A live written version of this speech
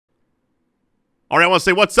Alright, I want to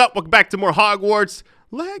say what's up. Welcome back to more Hogwarts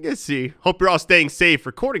Legacy. Hope you're all staying safe,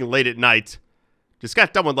 recording late at night. Just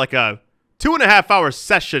got done with like a 2.5-hour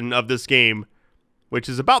session of this game, which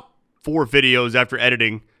is about 4 videos after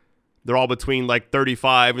editing. They're all between like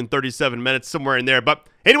 35 and 37 minutes, somewhere in there. But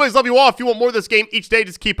anyways, love you all. If you want more of this game each day,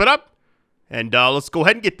 just keep it up. And let's go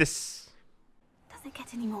ahead and get this. Does it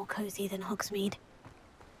get any more cozy than Hogsmeade?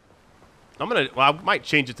 Well, I might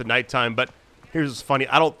change it to nighttime, but here's what's funny.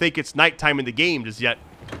 I don't think it's nighttime in the game just yet.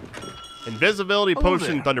 Invisibility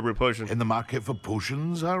potion, Thunderbrew potion. In the market for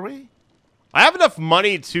potions, are we? I have enough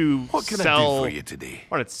money to What can sell. I do for you today?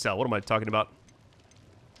 Or not sell. What am I talking about?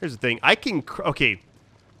 Here's the thing. I can. Okay.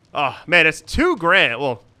 Oh man, it's $2,000.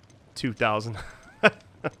 Well, 2,000.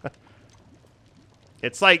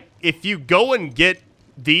 It's like if you go and get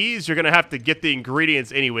these, you're gonna have to get the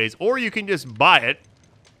ingredients anyways, or you can just buy it.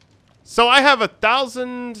 So I have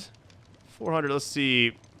 1,400. Let's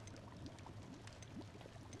see.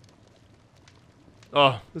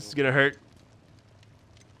 Oh, this is gonna hurt.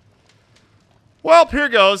 Well, here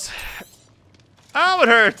goes. Oh, it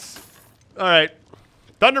hurts. All right,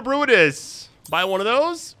 Thunderbrew it is. Buy one of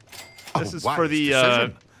those. This is for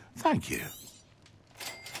the. Thank you.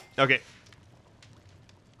 Okay.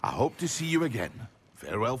 I hope to see you again.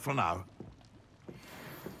 Farewell for now.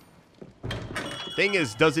 Thing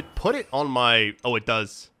is, does it put it on my... Oh, it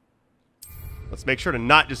does. Let's make sure to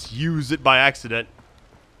not just use it by accident.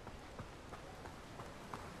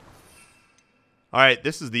 Alright,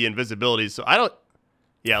 this is the invisibility, so I don't...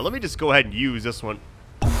 Yeah, let me just go ahead and use this one.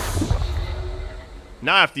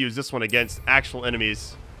 Now I have to use this one against actual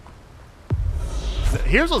enemies.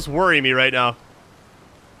 Here's what's worrying me right now.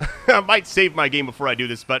 I might save my game before I do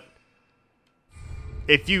this, but...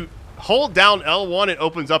 If you hold down L1, it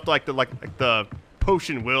opens up like the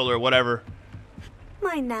potion wheel or whatever.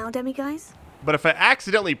 Mine now, demiguys. But if I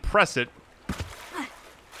accidentally press it,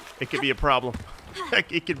 it could be a problem.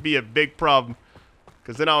 It could be a big problem,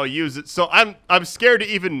 because then I'll use it. So I'm scared to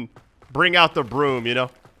even bring out the broom, you know.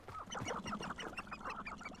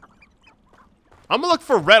 I'm gonna look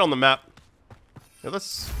for red on the map. Yeah,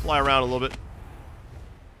 let's fly around a little bit.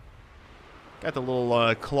 Got the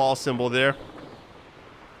little claw symbol there.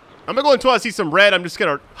 I'm gonna go until I see some red. I'm just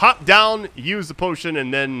gonna hop down, use the potion,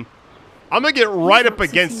 and then I'm gonna get right up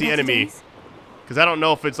against the enemy, because I don't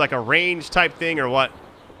know if it's like a range type thing or what.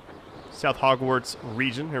 South Hogwarts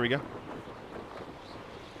region. Here we go.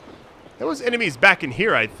 There was enemies back in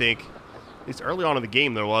here, I think. At least early on in the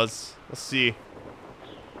game there was. Let's see. I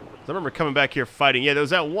remember coming back here fighting. Yeah, there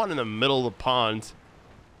was that one in the middle of the pond.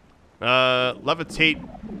 Levitate.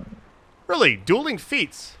 Really? Dueling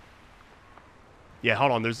feats. Yeah,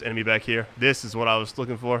 hold on. There's an enemy back here. This is what I was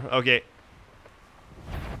looking for. Okay.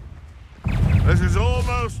 This is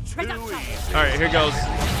almost too easy. All right, here goes.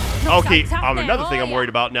 Okay, another thing I'm worried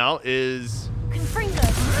about now is...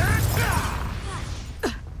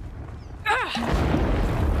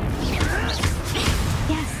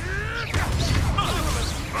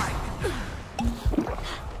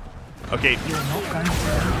 Okay.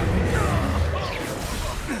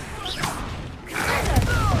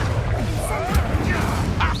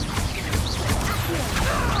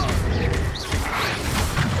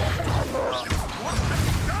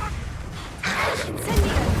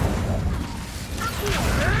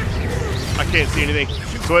 I can't see anything.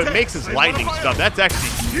 So it makes this lightning stuff. That's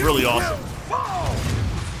actually really awesome.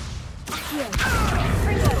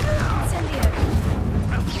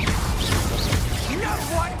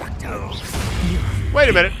 Wait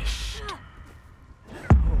a minute.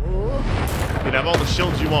 You can have all the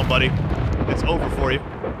shields you want, buddy. It's over for you.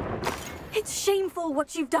 It's shameful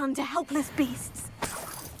what you've done to helpless beasts.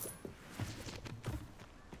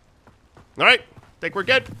 All right, think we're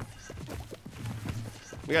good.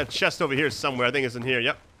 We got a chest over here somewhere. I think it's in here.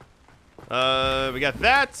 Yep. We got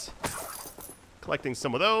that. Collecting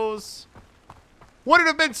some of those. Would it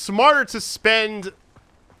have been smarter to spend,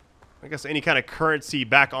 I guess, any kind of currency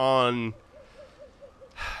back on...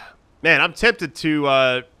 Man, I'm tempted to...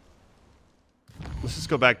 Let's just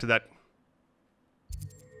go back to that.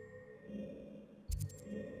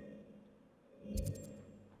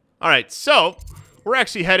 All right, so we're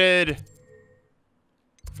actually headed...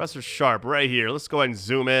 Professor Sharp, right here. Let's go ahead and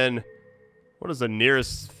zoom in. What is the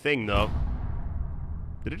nearest thing, though?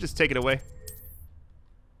 Did it just take it away?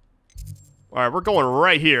 All right, we're going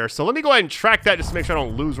right here. So let me go ahead and track that just to make sure I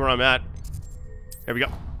don't lose where I'm at. There we go.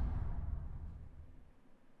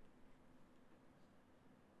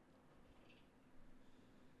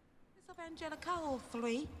 Angelica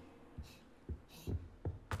 3.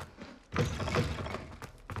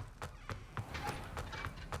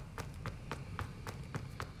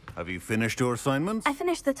 Have you finished your assignments? I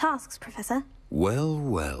finished the tasks, Professor. Well,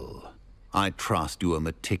 well. I trust you are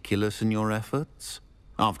meticulous in your efforts.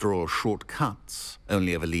 After all, shortcuts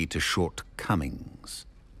only ever lead to shortcomings.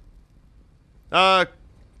 Could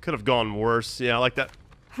have gone worse. Yeah, I like that.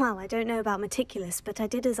 Well, I don't know about meticulous, but I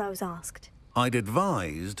did as I was asked. I'd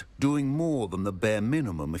advised doing more than the bare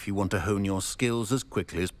minimum if you want to hone your skills as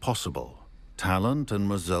quickly as possible. Talent and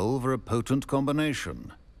resolve are a potent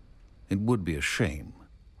combination. It would be a shame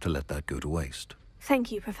to let that go to waste.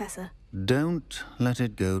 Thank you, Professor. Don't let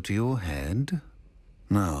it go to your head.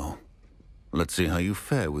 Now, let's see how you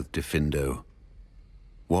fare with Diffindo.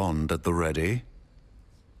 Wand at the ready.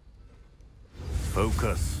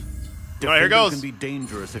 Focus. All right, here Diffindo goes. can be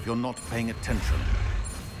dangerous if you're not paying attention.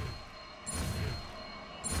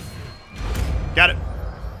 Got it.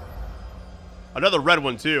 Another red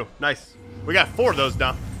one, too. Nice. We got 4 of those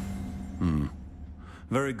now.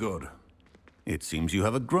 Very good. It seems you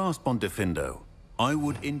have a grasp on Diffindo. I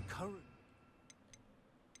would encourage...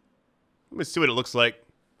 Let me see what it looks like.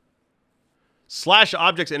 Slash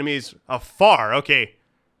objects, enemies afar. Okay.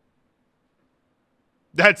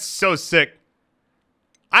 That's so sick.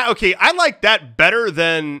 I like that better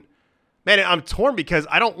than... Man, I'm torn because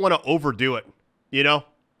I don't want to overdo it. You know?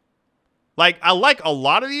 Like, I like a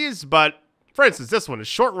lot of these, but... For instance, this one is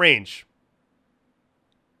short range.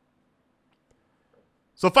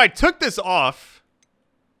 So if I took this off...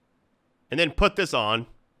 and then put this on...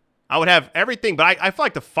 I would have everything, but I feel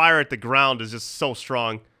like the fire at the ground is just so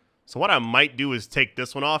strong. So what I might do is take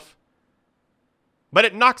this one off. But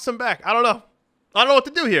it knocks them back. I don't know. I don't know what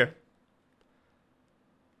to do here.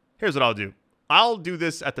 Here's what I'll do. I'll do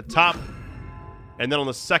this at the top. And then on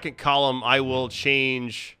the second column, I will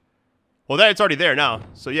change... Well, it's already there now.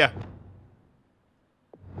 So, yeah.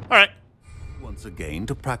 All right. Once again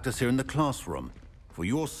to practice here in the classroom. For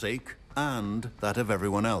your sake and that of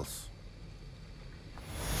everyone else.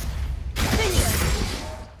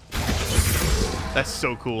 That's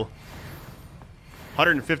so cool.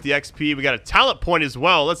 150 XP. We got a talent point as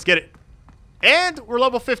well. Let's get it. And we're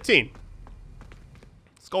level 15.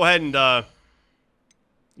 Let's go ahead and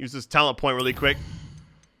use this talent point really quick.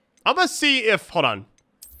 I'm going to see if... Hold on.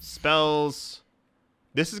 Spells.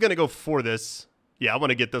 This is going to go for this. Yeah, I want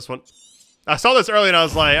to get this one. I saw this earlier and I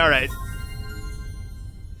was like, all right.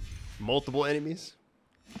 Multiple enemies.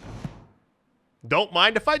 Don't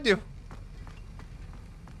mind if I do.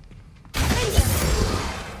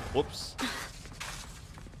 Whoops.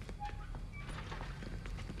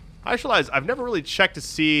 I just realized I've never really checked to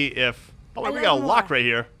see if... Oh, wait, we got a lock right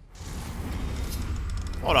here.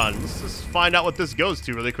 Hold on. Let's just find out what this goes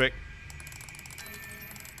to really quick.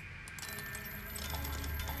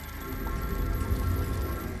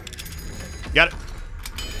 Got it.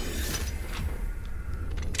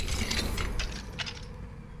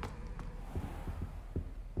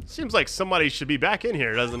 Seems like somebody should be back in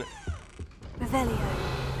here, doesn't it? Revelio.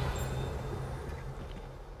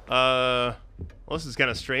 Well, this is kind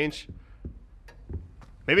of strange.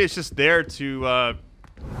 Maybe it's just there to, I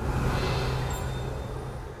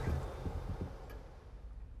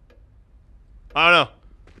don't know.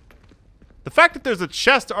 The fact that there's a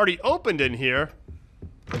chest already opened in here,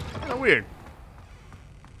 kind of weird.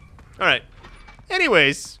 Alright.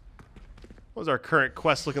 Anyways, what was our current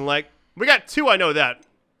quest looking like? We got 2, I know that.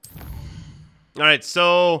 Alright,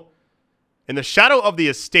 so... In the Shadow of the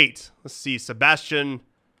Estate. Let's see, Sebastian.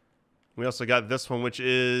 We also got this one, which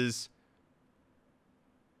is...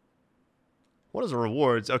 What is the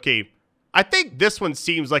rewards? Okay, I think this one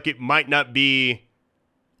seems like it might not be...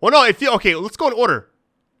 Well, no, okay, let's go in order.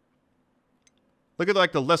 Look at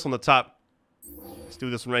like the list on the top. Let's do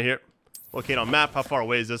this one right here. Locate on map. How far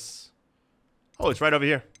away is this? Oh, it's right over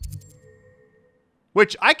here.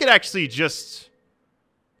 Which I could actually just...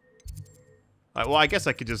 All right, well, I guess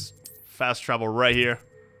I could just fast travel right here.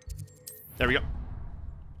 There we go.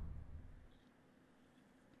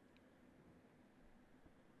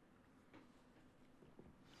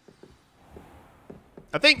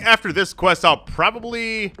 I think after this quest, I'll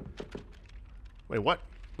probably... Wait, what?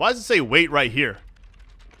 Why does it say wait right here?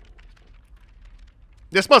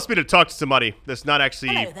 This must be to talk to somebody. That's not actually...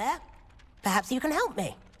 Hello there. Perhaps you can help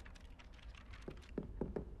me.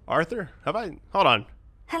 Arthur? Have I... Hold on.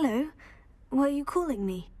 Hello. Were you calling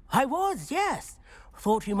me? I was, yes.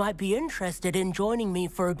 Thought you might be interested in joining me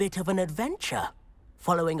for a bit of an adventure.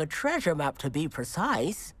 Following a treasure map, to be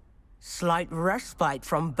precise. Slight respite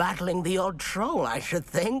from battling the odd troll, I should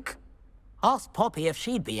think. Asked Poppy if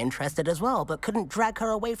she'd be interested as well, but couldn't drag her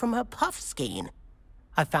away from her puff skein.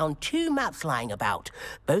 I found 2 maps lying about,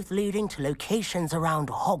 both leading to locations around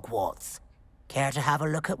Hogwarts. Care to have a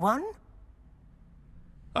look at one?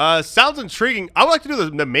 Sounds intriguing. I would like to do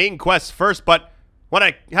the main quest first, but when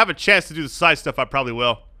I have a chance to do the side stuff, I probably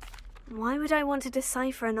will. Why would I want to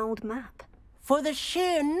decipher an old map? For the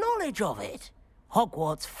sheer knowledge of it.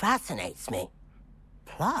 Hogwarts fascinates me.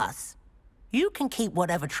 Plus, you can keep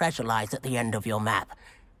whatever treasure lies at the end of your map.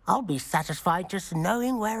 I'll be satisfied just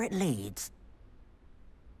knowing where it leads.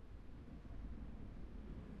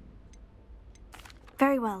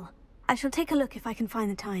 Very well. I shall take a look if I can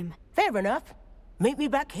find the time. Fair enough. Meet me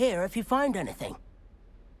back here if you find anything.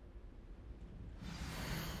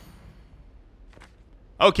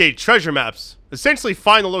 Okay, treasure maps. Essentially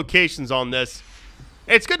find the locations on this.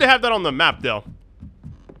 It's good to have that on the map, though.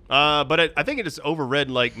 But I think it just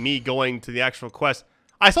overrid, like, me going to the actual quest.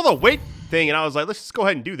 I saw the wait thing, and I was like, let's just go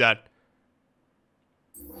ahead and do that.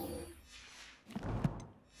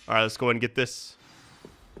 Alright, let's go ahead and get this.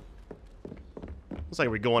 Looks like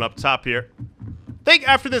we're going up top here. I think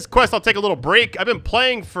after this quest, I'll take a little break. I've been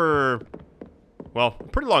playing for, well, a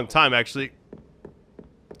pretty long time, actually.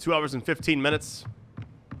 2 hours and 15 minutes.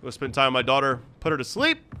 Go spend time with my daughter, put her to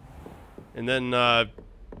sleep, and then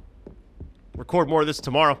record more of this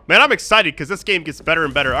tomorrow. Man, I'm excited because this game gets better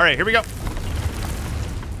and better. All right, here we go.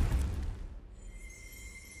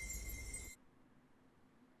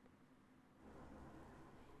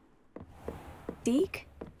 Deke?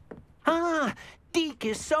 Ah, Deke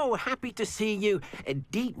is so happy to see you.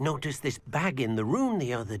 Deke noticed this bag in the room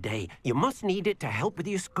the other day. You must need it to help with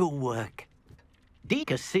your schoolwork. Deke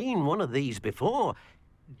has seen one of these before.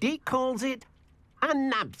 Deke calls it a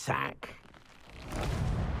knapsack.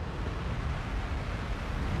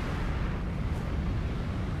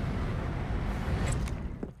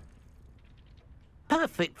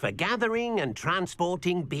 Perfect for gathering and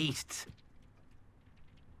transporting beasts.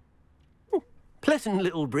 Pleasant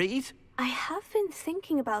little breeze. I have been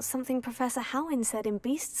thinking about something Professor Howin said in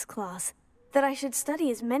Beasts class, that I should study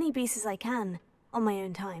as many beasts as I can, on my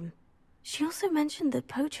own time. She also mentioned that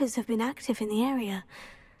poachers have been active in the area,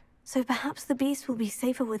 so perhaps the beasts will be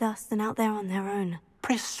safer with us than out there on their own.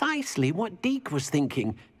 Precisely what Deke was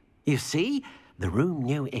thinking. You see, the room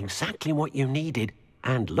knew exactly what you needed,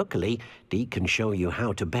 and luckily, Deke can show you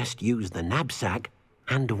how to best use the knapsack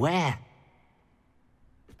and where.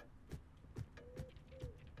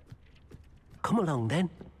 Come along, then.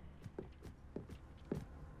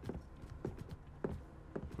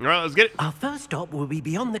 All right, let's get it. Our first stop will be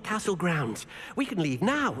beyond the castle grounds. We can leave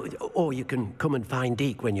now, or you can come and find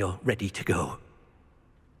Deke when you're ready to go.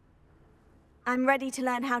 I'm ready to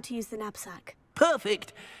learn how to use the knapsack.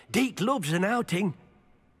 Perfect! Deke loves an outing.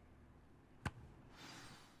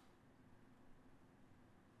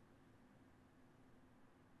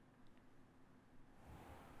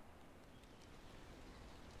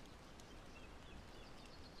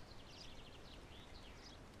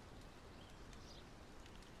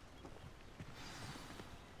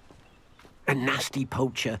 A nasty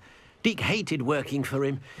poacher. Deke hated working for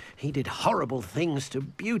him. He did horrible things to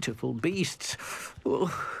beautiful beasts.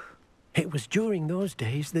 Oh. It was during those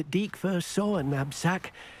days that Deke first saw a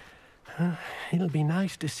knapsack. It'll be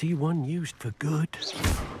nice to see one used for good.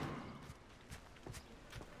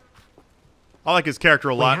 I like his character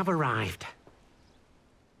a lot. We have arrived.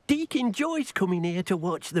 Deke enjoys coming here to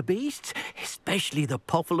watch the beasts, especially the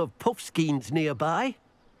potful of puffskeins nearby.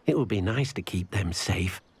 It will be nice to keep them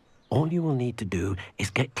safe. All you will need to do is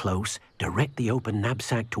get close, direct the open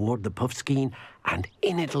knapsack toward the puffskein, and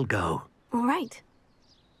in it'll go. All right.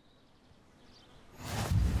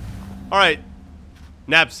 All right.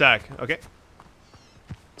 Knapsack. Okay.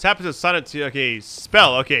 Tap to assign it to, okay,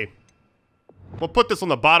 spell. Okay. We'll put this on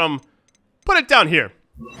the bottom. Put it down here.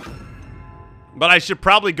 But I should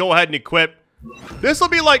probably go ahead and equip. This will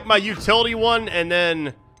be like my utility one, and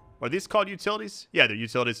then... Are these called utilities? Yeah, they're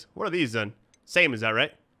utilities. What are these then? Same, is that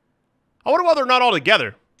right? I wonder why they're not all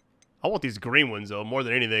together. I want these green ones, though, more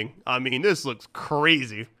than anything. I mean, this looks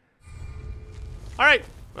crazy. All right.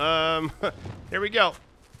 Here we go.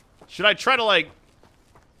 Should I try to, like...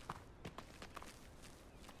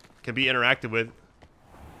 Can be interacted with.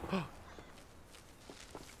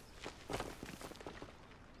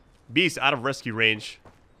 Beast out of rescue range.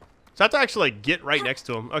 So I have to actually, like, get right next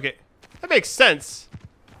to him. Okay. That makes sense.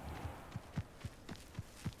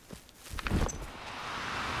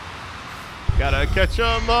 Gotta catch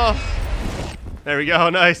him. There we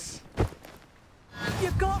go. Nice.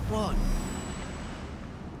 You got one.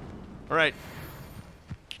 All right.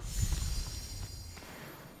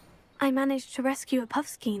 I managed to rescue a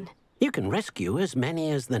puffskein. You can rescue as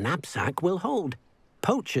many as the knapsack will hold.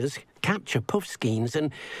 Poachers capture puffskeins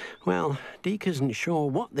and, well, Deke isn't sure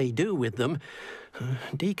what they do with them.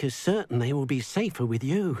 Deke is certain they will be safer with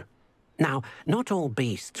you. Now, not all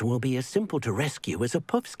beasts will be as simple to rescue as a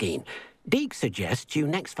puffskein. Deek suggests you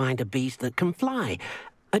next find a beast that can fly.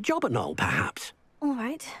 A jobberknoll, perhaps. All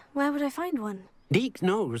right, where would I find one? Deek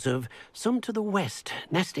knows of some to the west,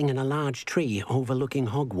 nesting in a large tree overlooking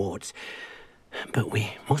Hogwarts. But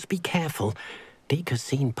we must be careful. Deek has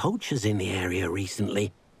seen poachers in the area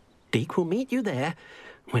recently. Deek will meet you there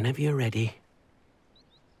whenever you're ready.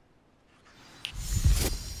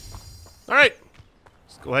 All right.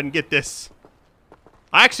 Let's go ahead and get this.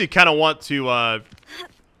 I actually kind of want to, I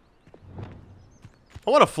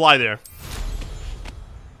want to fly there.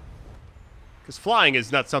 Because flying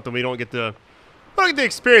is not something we don't get to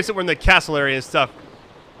experience it when we're in the castle area and stuff.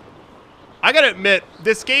 I gotta admit,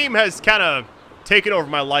 this game has kind of taken over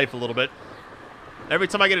my life a little bit. Every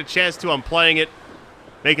time I get a chance to, I'm playing it,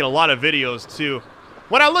 making a lot of videos too.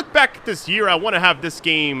 When I look back at this year, I want to have this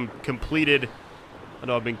game completed. I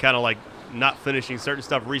know I've been kind of like not finishing certain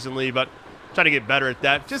stuff recently, but I'm trying to get better at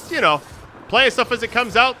that. Just, you know, playing stuff as it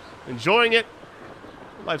comes out, enjoying it.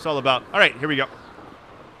 What life's all about. All right, here we go.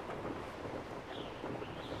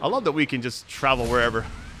 I love that we can just travel wherever.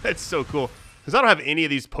 That's so cool. Because I don't have any of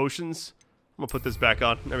these potions. I'm going to put this back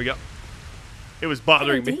on. There we go. It was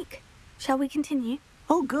bothering me. Deek. Shall we continue?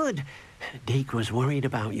 Oh, good. Deek was worried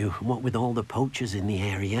about you, what with all the poachers in the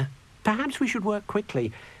area. Perhaps we should work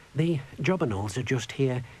quickly. The jobberknolls are just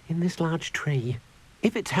here, in this large tree.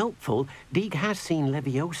 If it's helpful, Deek has seen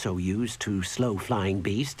Levioso used to slow flying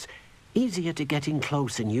beasts. Easier to get in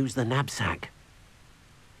close and use the knapsack.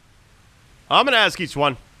 I'm going to ask each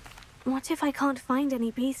one. What if I can't find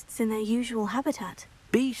any beasts in their usual habitat?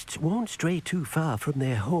 Beasts won't stray too far from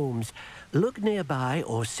their homes. Look nearby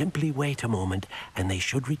or simply wait a moment, and they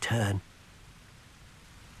should return.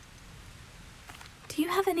 Do you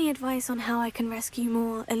have any advice on how I can rescue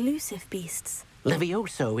more elusive beasts?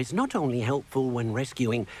 Levioso is not only helpful when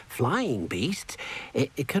rescuing flying beasts,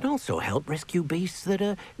 it can also help rescue beasts that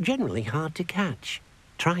are generally hard to catch.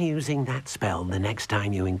 Try using that spell the next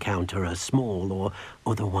time you encounter a small or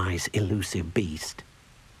otherwise elusive beast.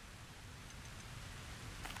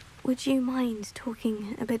 Would you mind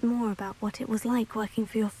talking a bit more about what it was like working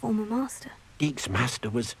for your former master? Deek's master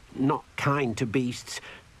was not kind to beasts,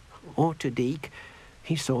 or to Deek.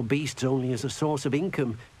 He saw beasts only as a source of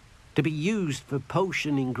income, to be used for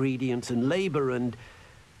potion ingredients and labor, and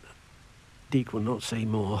Deek will not say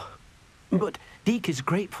more. But Deek is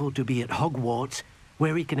grateful to be at Hogwarts,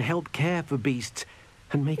 where he can help care for beasts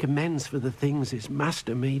and make amends for the things his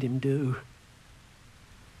master made him do.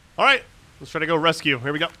 All right, let's try to go rescue.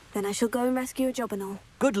 Here we go. Then I shall go and rescue a jobberknoll.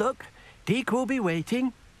 Good luck. Deek will be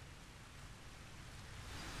waiting.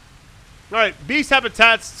 All right, beast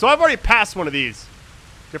habitats. So I've already passed one of these.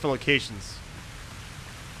 Different locations.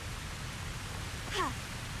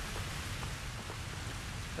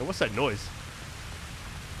 And what's that noise?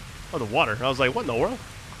 Oh, the water. I was like, what in the world?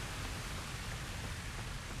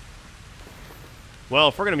 Well,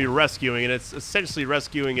 if we're going to be rescuing, and it's essentially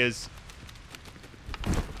rescuing is...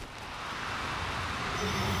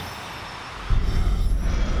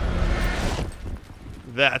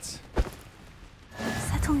 that.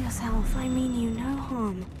 Settle yourself. I mean you no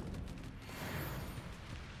harm.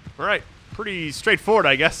 All right. Pretty straightforward,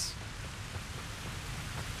 I guess.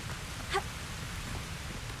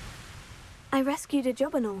 I rescued a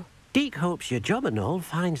jobberknoll. Deek hopes your jobberknoll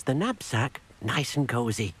finds the knapsack nice and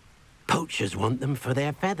cozy. Poachers want them for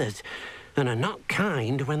their feathers, and are not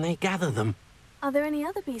kind when they gather them. Are there any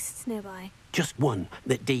other beasts nearby? Just one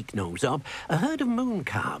that Deek knows of, a herd of moon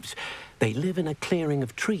calves. They live in a clearing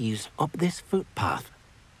of trees up this footpath.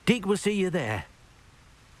 Deek will see you there.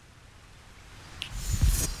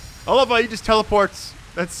 I love how he just teleports.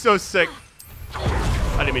 That's so sick.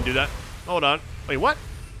 I didn't mean to do that. Hold on. Wait, what?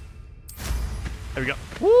 There we go.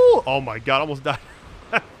 Woo! Oh my god, almost died.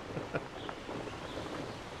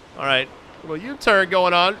 Alright. Little U-turn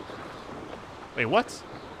going on. Wait, what?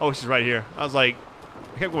 Oh, she's right here. I was like,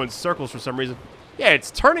 I kept going in circles for some reason. Yeah,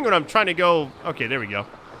 it's turning when I'm trying to go. Okay, there we go.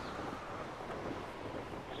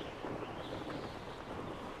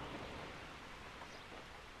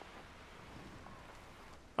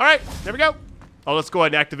 Alright, there we go. Oh, let's go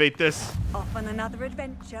ahead and activate this. Off on another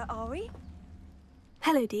adventure, are we?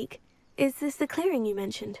 Hello, Deek. Is this the clearing you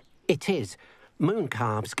mentioned? It is. Moon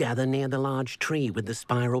calves gather near the large tree with the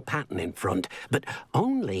spiral pattern in front, but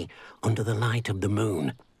only under the light of the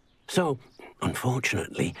moon. So,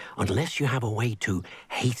 unfortunately, unless you have a way to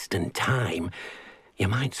hasten time, you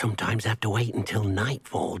might sometimes have to wait until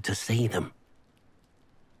nightfall to see them.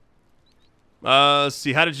 Let's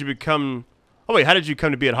see, how did you become... Oh, wait, how did you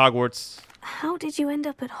come to be at Hogwarts? How did you end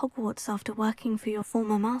up at Hogwarts after working for your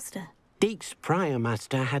former master? Deek's prior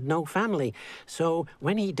master had no family, so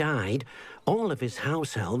when he died, all of his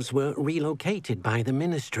house elves were relocated by the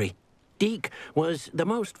ministry. Deek was the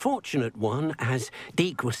most fortunate one, as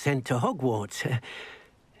Deek was sent to Hogwarts.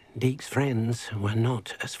 Deek's friends were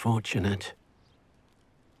not as fortunate.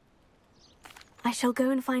 I shall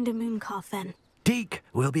go and find a mooncalf then. Deek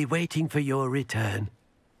will be waiting for your return.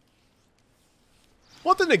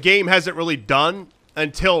 One thing the game hasn't really done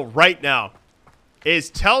until right now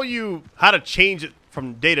is tell you how to change it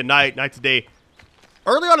from day to night, night to day.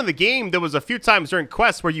 Early on in the game, there was a few times during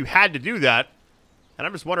quests where you had to do that. And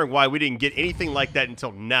I'm just wondering why we didn't get anything like that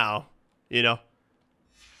until now, you know?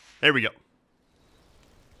 There we go.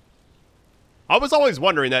 I was always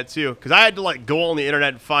wondering that too, because I had to like go on the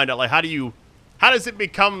internet and find out like how does it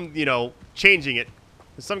become, you know, changing it?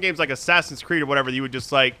 In some games like Assassin's Creed or whatever, you would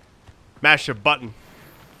just like mash a button.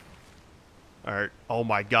 Alright, oh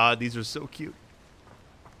my god, these are so cute.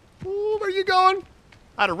 Ooh, where are you going?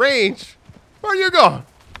 Out of range. Where are you going?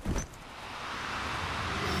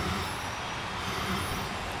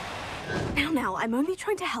 Now, I'm only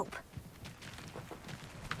trying to help.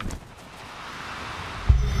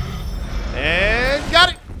 And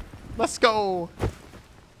got it. Let's go.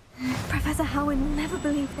 Professor Howin will never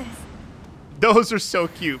believe this. Those are so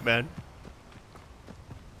cute, man.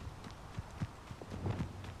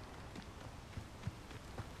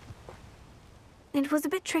 It was a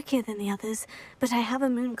bit trickier than the others, but I have a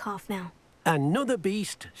mooncalf now. Another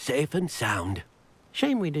beast, safe and sound.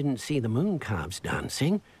 Shame we didn't see the mooncalves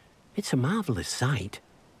dancing. It's a marvelous sight.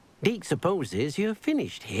 Deek supposes you're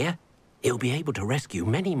finished here. He'll be able to rescue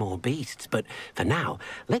many more beasts, but for now,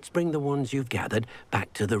 let's bring the ones you've gathered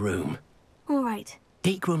back to the room. All right.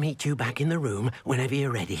 Deek will meet you back in the room whenever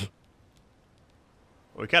you're ready.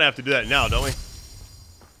 We kind of have to do that now, don't we?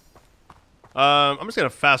 I'm just going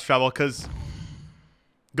to fast travel because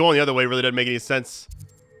going the other way really doesn't make any sense.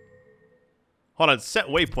 Hold on, set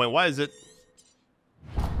waypoint. Why is it?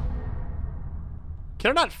 Can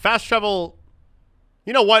I not fast travel?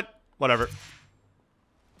 You know what? Whatever.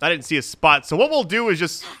 I didn't see a spot. So what we'll do is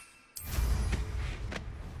just...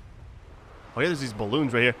 Oh, yeah, there's these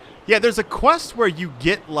balloons right here. Yeah, there's a quest where you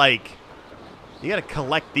get, like... You gotta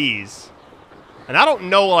collect these. And I don't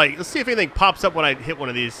know, like... Let's see if anything pops up when I hit one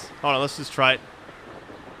of these. Hold on, let's just try it.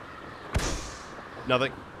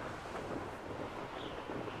 Nothing.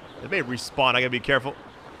 It may respawn. I gotta be careful.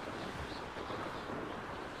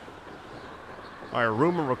 Alright,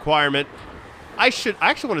 room and requirement. I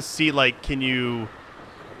actually want to see, like, can you...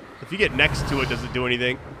 If you get next to it, does it do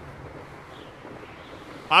anything?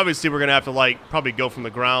 Obviously, we're going to have to, like, probably go from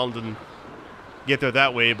the ground and get there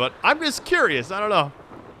that way. But I'm just curious. I don't know.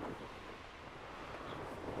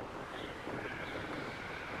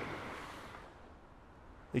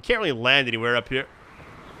 You can't really land anywhere up here.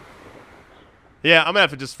 Yeah, I'm going to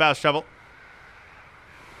have to just fast travel.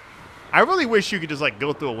 I really wish you could just, like,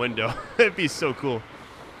 go through a window. It'd be so cool.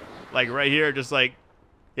 Like, right here, just, like...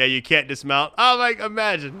 Yeah, you can't dismount. Oh, like,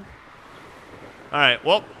 imagine. Alright,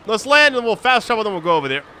 well, let's land and we'll fast travel, then we'll go over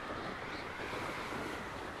there.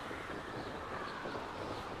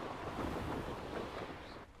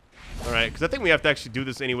 Alright, because I think we have to actually do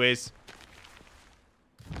this anyways.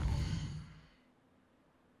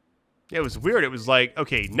 Yeah, it was weird. It was like,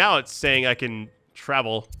 okay, now it's saying I can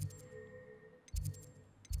travel.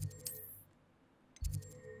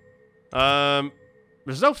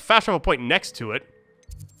 There's no fast travel point next to it.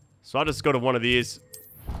 So I'll just go to one of these.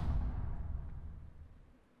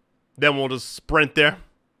 Then we'll just sprint there.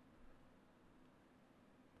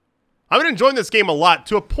 I've been enjoying this game a lot,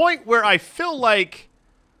 to a point where I feel like...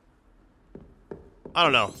 I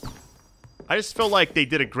don't know. I just feel like they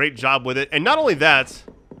did a great job with it. And not only that...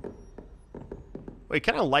 Wait,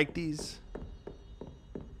 can I like these?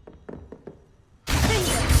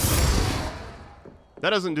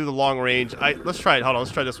 That doesn't do the long range. Let's try it. Hold on,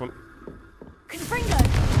 let's try this one.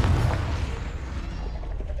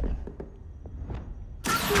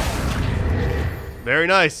 Very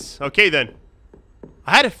nice. Okay, then.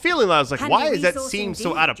 I had a feeling that I was like, why does that seem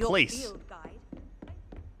so out of place?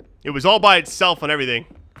 It was all by itself and everything.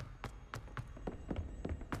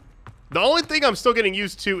 The only thing I'm still getting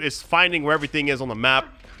used to is finding where everything is on the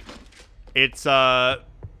map. It's,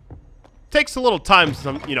 takes a little time.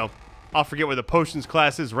 Some, you know, I'll forget where the potions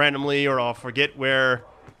class is randomly, or I'll forget where,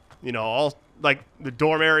 you know, all, like, the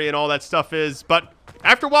dorm area and all that stuff is. But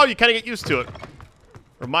after a while, you kind of get used to it.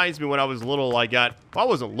 Reminds me when I was little, well, I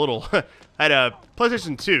wasn't little. I had a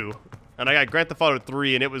PlayStation 2, and I got Grand Theft Auto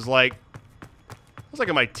 3, and it was like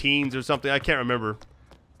in my teens or something. I can't remember.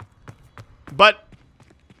 But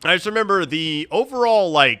I just remember the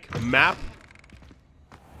overall, like, map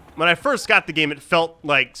when I first got the game, it felt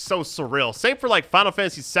like so surreal. Same for like Final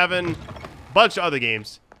Fantasy VII, bunch of other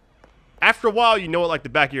games. After a while, you know it like the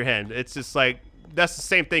back of your hand. It's just like, that's the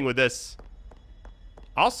same thing with this.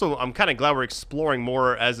 Also, I'm kind of glad we're exploring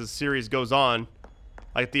more as the series goes on.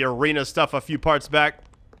 Like the arena stuff a few parts back.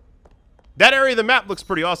 That area of the map looks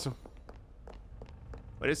pretty awesome.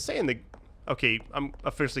 But it's saying the... Okay, I'm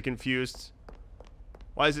officially confused.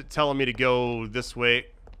 Why is it telling me to go this way?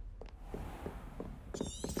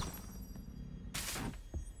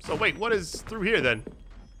 So wait, what is through here then?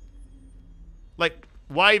 Like,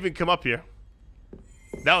 why even come up here?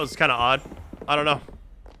 That was kind of odd. I don't know.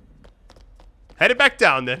 Headed back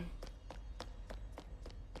down then.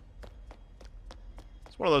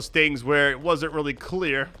 It's one of those things where it wasn't really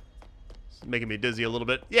clear. It's making me dizzy a little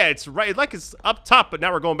bit. Yeah, it's right. Like it's up top, but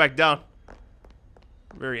now we're going back down.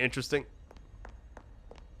 Very interesting.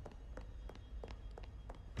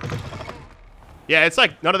 Yeah, it's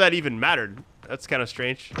like none of that even mattered. That's kind of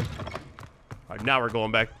strange. All right, now we're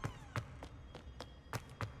going back.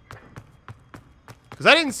 Because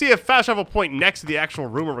I didn't see a fast travel point next to the actual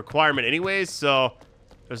room of requirement anyways, so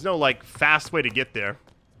there's no, like, fast way to get there.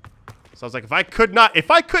 So I was like, if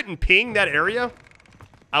I couldn't ping that area,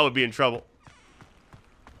 I would be in trouble.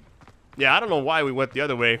 Yeah, I don't know why we went the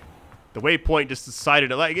other way. The waypoint just decided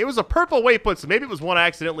to, like, it was a purple waypoint, so maybe it was one I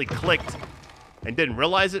accidentally clicked and didn't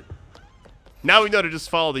realize it. Now we know to just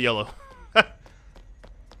follow the yellow.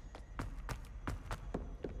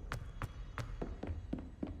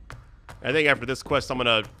 I think after this quest, I'm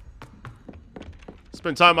gonna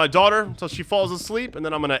spend time with my daughter until she falls asleep, and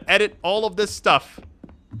then I'm gonna edit all of this stuff.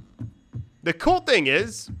 The cool thing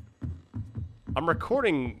is, I'm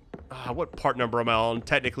recording... what part number am I on,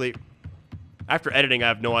 technically? After editing, I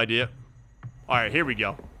have no idea. Alright, here we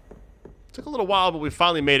go. Took a little while, but we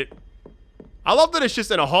finally made it. I love that it's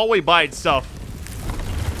just in a hallway by itself.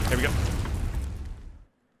 Here we go.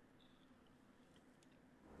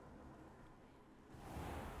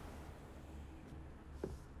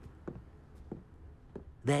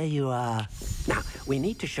 There you are. Now, we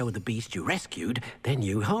need to show the beast you rescued their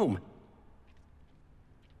new home.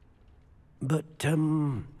 But,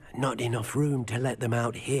 not enough room to let them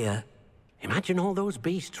out here. Imagine all those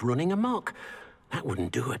beasts running amok. That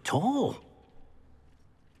wouldn't do at all.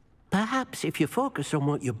 Perhaps if you focus on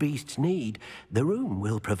what your beasts need, the room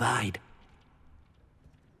will provide.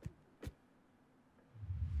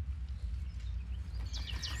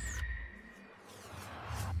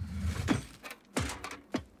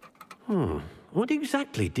 What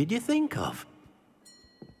exactly did you think of?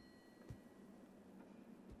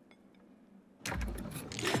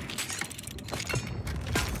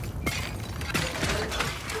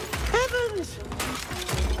 Heavens!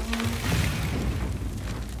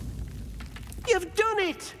 You've done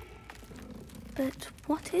it! But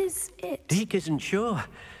what is it? Deke isn't sure.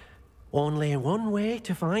 Only one way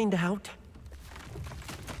to find out.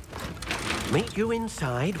 Meet you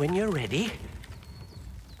inside when you're ready.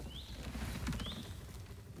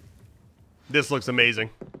 This looks amazing.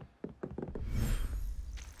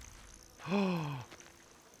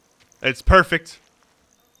 It's perfect.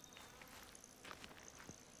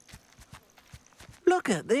 Look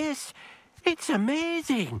at this. It's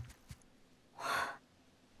amazing.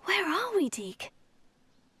 Where are we, Deke?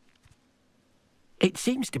 It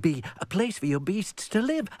seems to be a place for your beasts to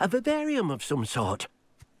live, a vivarium of some sort.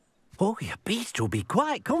 Oh, your beasts will be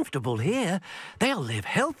quite comfortable here. They'll live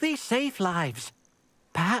healthy, safe lives.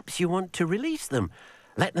 Perhaps you want to release them.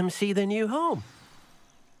 Let them see their new home.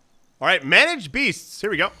 All right, manage beasts. Here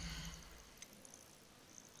we go.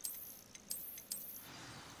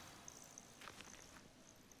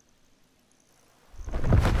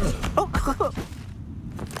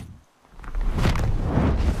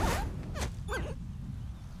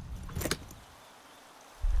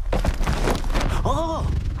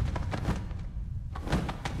 Oh!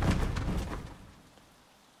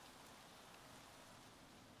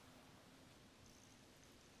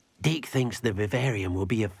 Deke thinks the vivarium will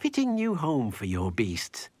be a fitting new home for your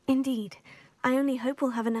beasts. Indeed. I only hope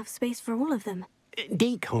we'll have enough space for all of them.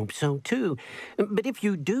 Deke hopes so too. But if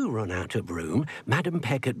you do run out of room, Madam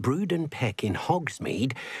Peck at Brood and Peck in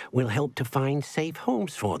Hogsmeade will help to find safe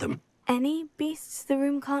homes for them. Any beasts the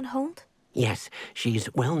room can't hold? Yes,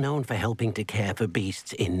 she's well known for helping to care for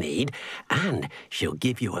beasts in need, and she'll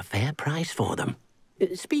give you a fair price for them.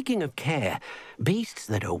 Speaking of care, beasts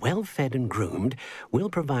that are well fed and groomed will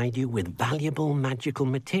provide you with valuable magical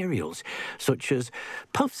materials, such as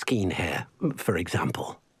puffskein hair, for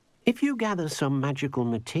example. If you gather some magical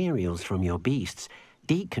materials from your beasts,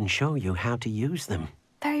 Deke can show you how to use them.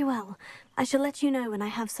 Very well. I shall let you know when I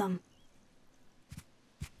have some.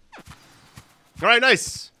 All right,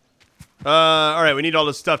 nice. All right, we need all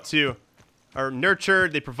this stuff too. Are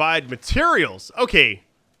nurtured. They provide materials. Okay.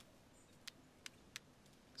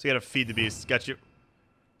 So you gotta feed the beasts. Got you.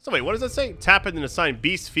 So wait, what does that say? Tap it and assign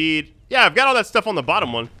beast feed. Yeah, I've got all that stuff on the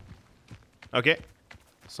bottom one. Okay.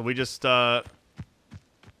 So we just, there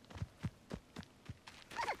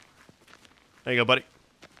you go, buddy.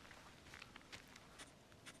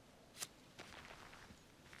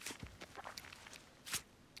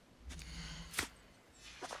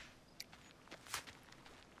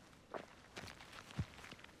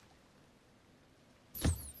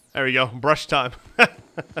 There we go. Brush time. Wait,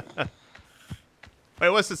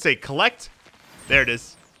 what's it say? Collect? There it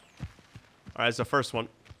is. Alright, it's the first one.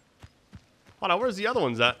 Hold on, where's the other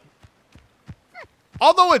ones at?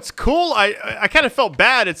 Although it's cool, I kind of felt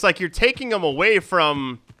bad. It's like you're taking them away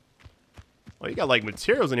from... Oh, you got like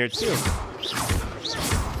materials in here too.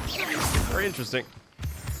 Very interesting.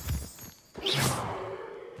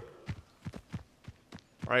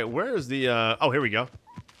 Alright, where is the... Oh, here we go.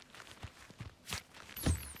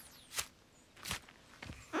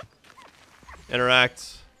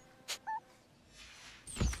 Interact.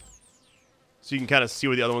 So you can kind of see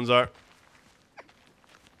where the other ones are.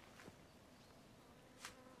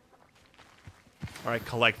 Alright,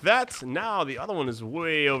 collect that. Now the other one is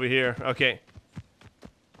way over here. Okay.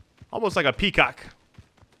 Almost like a peacock.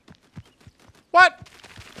 What?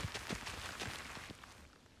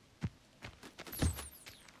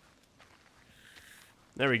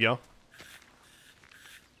 There we go.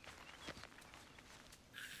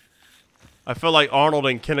 I feel like Arnold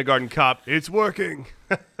in Kindergarten Cop. It's working.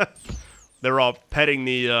 They're all petting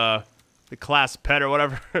the class pet or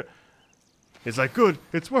whatever. He's like, good,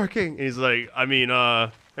 it's working. And he's like, I mean,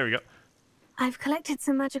 there we go. I've collected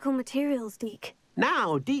some magical materials, Deke.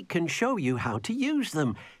 Now, Deke can show you how to use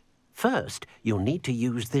them. First, you'll need to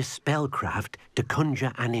use this spellcraft to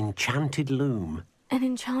conjure an enchanted loom. An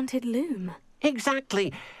enchanted loom?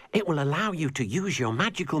 Exactly. It will allow you to use your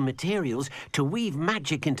magical materials to weave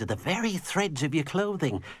magic into the very threads of your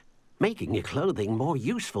clothing, making your clothing more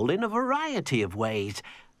useful in a variety of ways.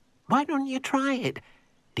 Why don't you try it?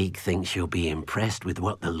 Deke thinks you'll be impressed with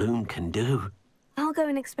what the loom can do. I'll go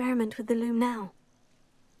and experiment with the loom now.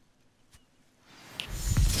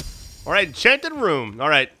 All right, enchanted room. All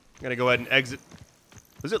right, I'm gonna go ahead and exit.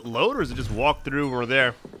 Does it load or is it just walk through when we're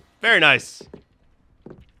there? Very nice.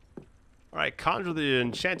 All right, conjure the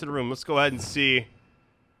enchanted room. Let's go ahead and see.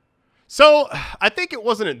 So, I think it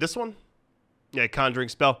wasn't this one. Yeah, conjuring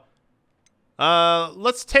spell.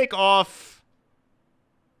 Let's take off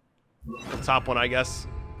the top one, I guess.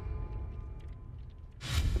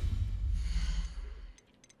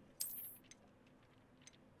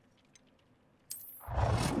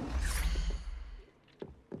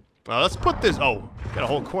 Let's put this... Oh, got a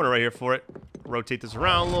whole corner right here for it. Rotate this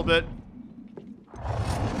around a little bit.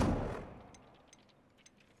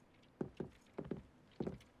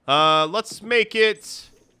 Let's make it...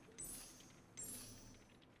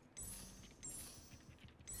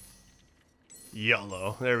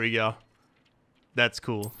 yellow. There we go. That's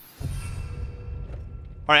cool.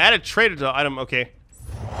 Alright, add a trait to item. Okay.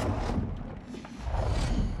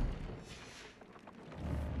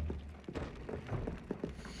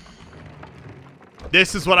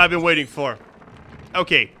 This is what I've been waiting for.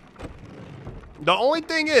 Okay. The only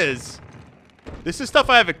thing is, this is stuff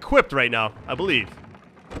I have equipped right now, I believe.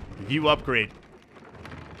 View upgrade.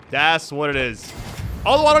 That's what it is.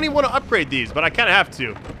 Although I don't even want to upgrade these, but I kind of have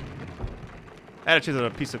to. Add a trait on a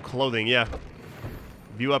piece of clothing, yeah.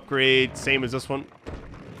 View upgrade, same as this one.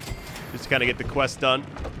 Just to kind of get the quest done.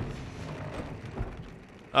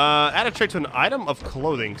 Add a trait to an item of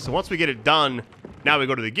clothing. So once we get it done, now we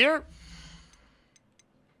go to the gear.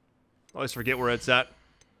 Always forget where it's at.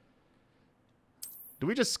 Do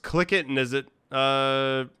we just click it and is it,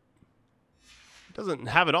 it doesn't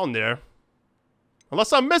have it on there.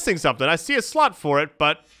 Unless I'm missing something. I see a slot for it,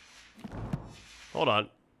 but... Hold on.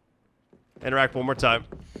 Interact one more time.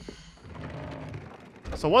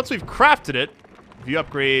 So once we've crafted it, view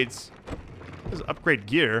upgrades. This is upgrade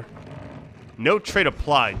gear. No trait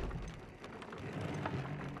applied.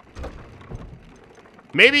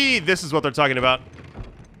 Maybe this is what they're talking about.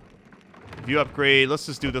 View upgrade. Let's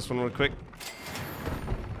just do this one real quick.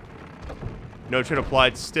 No trait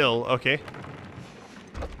applied still. Okay.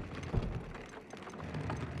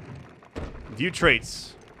 View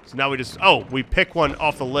traits. So now we just... Oh, we pick one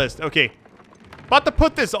off the list. Okay. About to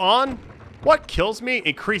put this on. What kills me?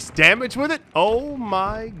 Increased damage with it? Oh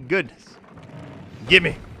my goodness.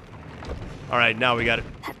 Gimme. Alright, now we got it.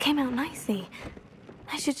 That came out nicely.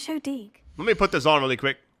 I should show Deke. Let me put this on really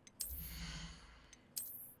quick.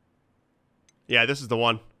 Yeah, this is the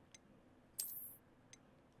one.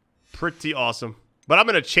 Pretty awesome. But I'm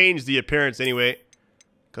going to change the appearance anyway,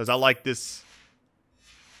 because I like this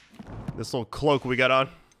little cloak we got on.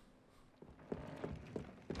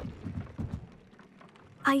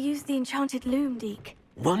 I used the enchanted loom, Deke.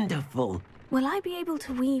 Wonderful. Will I be able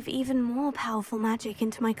to weave even more powerful magic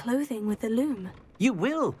into my clothing with the loom? You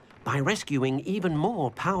will, by rescuing even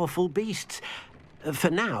more powerful beasts.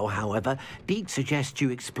 For now, however, Deke suggests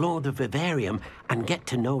you explore the vivarium and get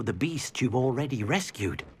to know the beasts you've already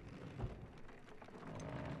rescued.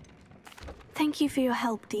 Thank you for your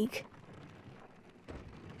help, Deke.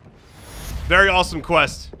 Very awesome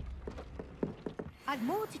quest. I've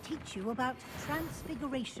more to teach you about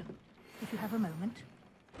transfiguration, if you have a moment.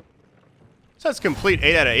 Says complete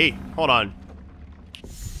 8 out of 8. Hold on.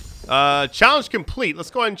 Challenge complete.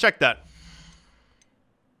 Let's go ahead and check that.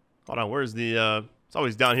 Hold on. Where's the... it's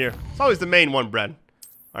always down here. It's always the main one, Brad.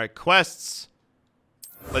 All right. Quests.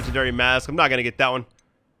 Legendary Mask. I'm not going to get that one.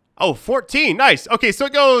 Oh, 14. Nice. Okay, so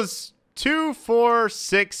it goes 2, 4,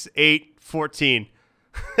 6, 8, 14.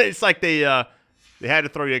 It's like they had to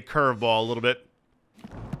throw you a curveball a little bit.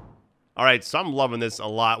 All right, so I'm loving this a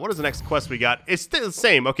lot. What is the next quest we got? It's still the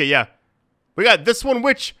same. Okay, yeah. We got this one,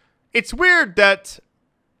 which it's weird that...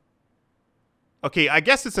 Okay, I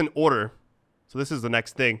guess it's in order. So this is the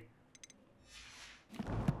next thing.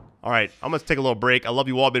 All right, I'm going to take a little break. I love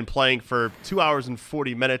you all. Been playing for 2 hours and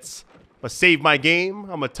 40 minutes. I'm going to save my game.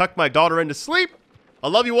 I'm going to tuck my daughter into sleep. I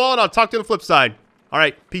love you all, and I'll talk to you on the flip side. All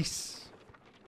right, peace.